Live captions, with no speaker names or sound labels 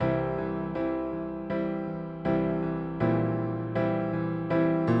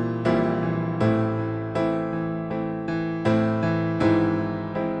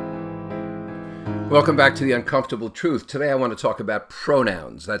Welcome back to The Uncomfortable Truth. Today I want to talk about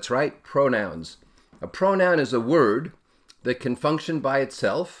pronouns. That's right, pronouns. A pronoun is a word that can function by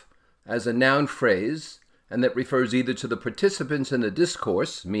itself as a noun phrase and that refers either to the participants in the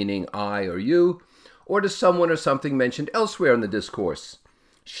discourse, meaning I or you, or to someone or something mentioned elsewhere in the discourse,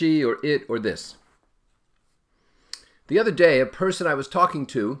 she or it or this. The other day, a person I was talking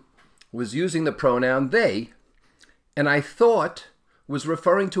to was using the pronoun they, and I thought was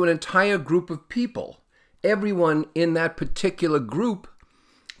referring to an entire group of people, everyone in that particular group,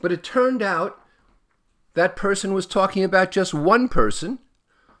 but it turned out that person was talking about just one person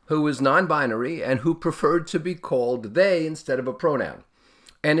who was non-binary and who preferred to be called they instead of a pronoun.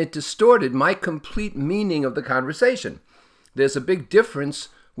 And it distorted my complete meaning of the conversation. There's a big difference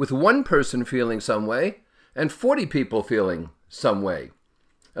with one person feeling some way and 40 people feeling some way.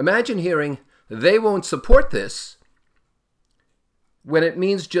 Imagine hearing, they won't support this, when it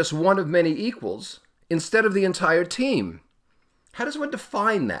means just one of many equals instead of the entire team. How does one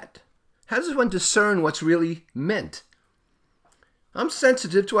define that? How does one discern what's really meant? I'm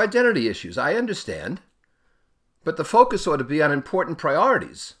sensitive to identity issues, I understand, but the focus ought to be on important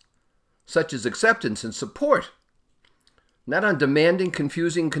priorities, such as acceptance and support, not on demanding,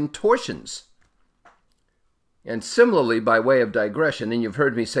 confusing contortions. And similarly, by way of digression, and you've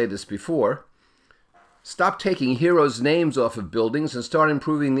heard me say this before, stop taking heroes' names off of buildings and start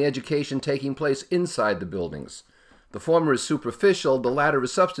improving the education taking place inside the buildings. The former is superficial, the latter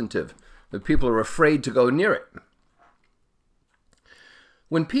is substantive, but people are afraid to go near it.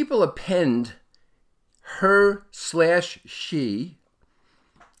 When people append her/she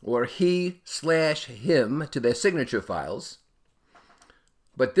or he/him to their signature files,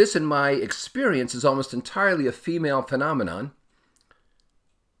 but this in my experience is almost entirely a female phenomenon,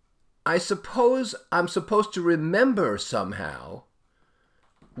 I suppose I'm supposed to remember somehow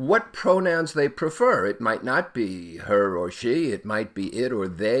what pronouns they prefer. It might not be her or she, it might be it or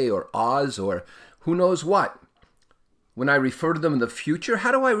they or Oz or who knows what. When I refer to them in the future,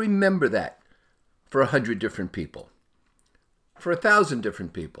 how do I remember that for 100 different people? For 1,000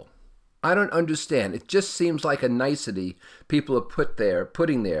 different people? I don't understand. It just seems like a nicety people are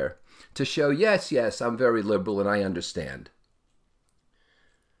putting there to show, yes, I'm very liberal and I understand.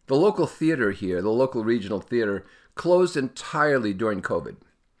 The local theater here, the local regional theater, closed entirely during COVID.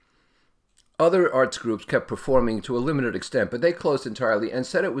 Other arts groups kept performing to a limited extent, but they closed entirely and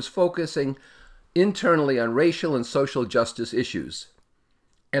said it was focusing internally on racial and social justice issues,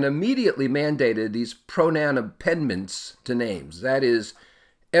 and immediately mandated these pronoun appendments to names. That is,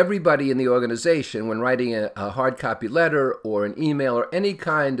 everybody in the organization, when writing a hard copy letter or an email or any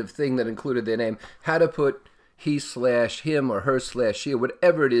kind of thing that included their name, had to put he/him or her/she or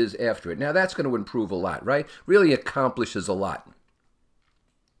whatever it is after it. Now that's going to improve a lot, right? Really accomplishes a lot.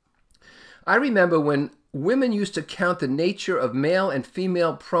 I remember when women used to count the nature of male and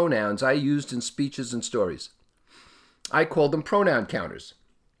female pronouns I used in speeches and stories. I called them pronoun counters.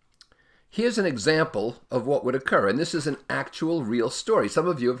 Here's an example of what would occur, and this is an actual real story. Some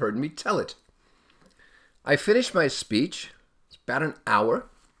of you have heard me tell it. I finished my speech, it's about an hour.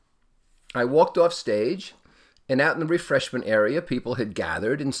 I walked off stage, and out in the refreshment area, people had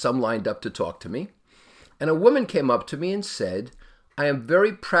gathered, and some lined up to talk to me. And a woman came up to me and said, I am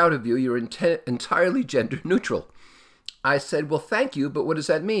very proud of you. You're entirely gender neutral. I said, well, thank you, but what does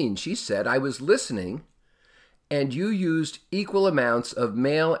that mean? She said, I was listening, and you used equal amounts of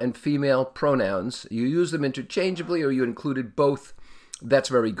male and female pronouns. You used them interchangeably, or you included both. That's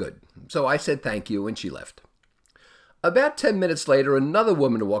very good. So I said thank you, and she left. About 10 minutes later, another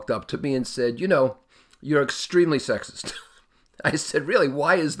woman walked up to me and said, you're extremely sexist. I said, really,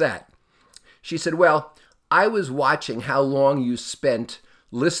 why is that? She said, well, I was watching how long you spent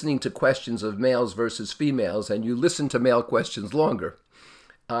listening to questions of males versus females, and you listened to male questions longer.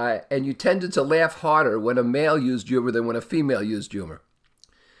 And you tended to laugh harder when a male used humor than when a female used humor.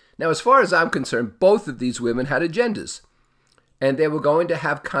 Now, as far as I'm concerned, both of these women had agendas, and they were going to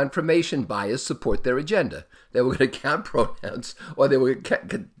have confirmation bias support their agenda. They were going to count pronouns, or they were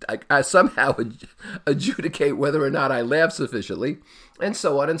going to somehow adjudicate whether or not I laughed sufficiently, and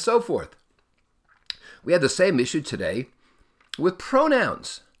so on and so forth. We had the same issue today with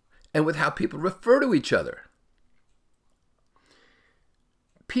pronouns and with how people refer to each other.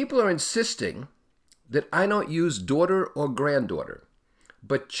 People are insisting that I don't use daughter or granddaughter,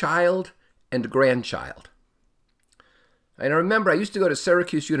 but child and grandchild. And I remember I used to go to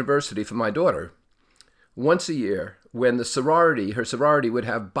Syracuse University for my daughter once a year when her sorority would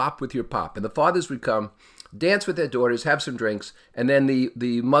have Bop with Your Pop, and the fathers would come, dance with their daughters, have some drinks, and then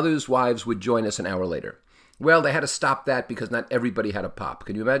the mothers' wives would join us an hour later. Well, they had to stop that because not everybody had a pop.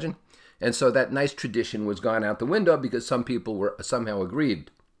 Can you imagine? And so that nice tradition was gone out the window because some people were somehow aggrieved.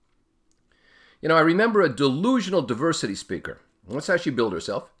 I remember a delusional diversity speaker, that's how she billed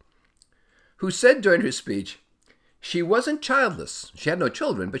herself, who said during her speech, she wasn't childless. She had no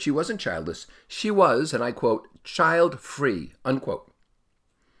children, but she wasn't childless. She was, and I quote, child-free, unquote.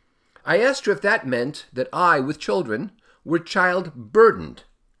 I asked her if that meant that I, with children, were child-burdened.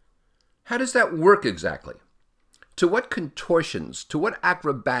 How does that work exactly? To what contortions, to what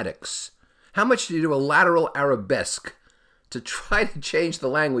acrobatics? How much do you do a lateral arabesque to try to change the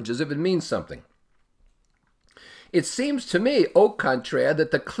language as if it means something? It seems to me, au contraire,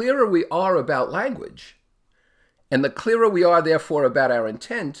 that the clearer we are about language, and the clearer we are, therefore, about our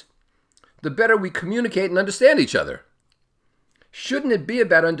intent, the better we communicate and understand each other. Shouldn't it be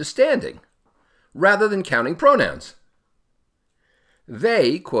about understanding rather than counting pronouns?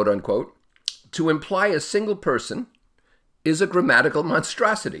 They, quote unquote, to imply a single person is a grammatical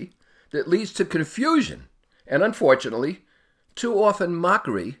monstrosity that leads to confusion and, unfortunately, too often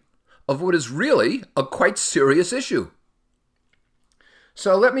mockery of what is really a quite serious issue.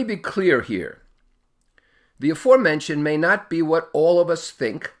 So let me be clear here. The aforementioned may not be what all of us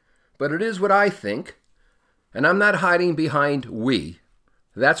think, but it is what I think, and I'm not hiding behind we.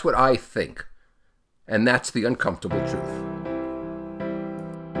 That's what I think, and that's the uncomfortable truth.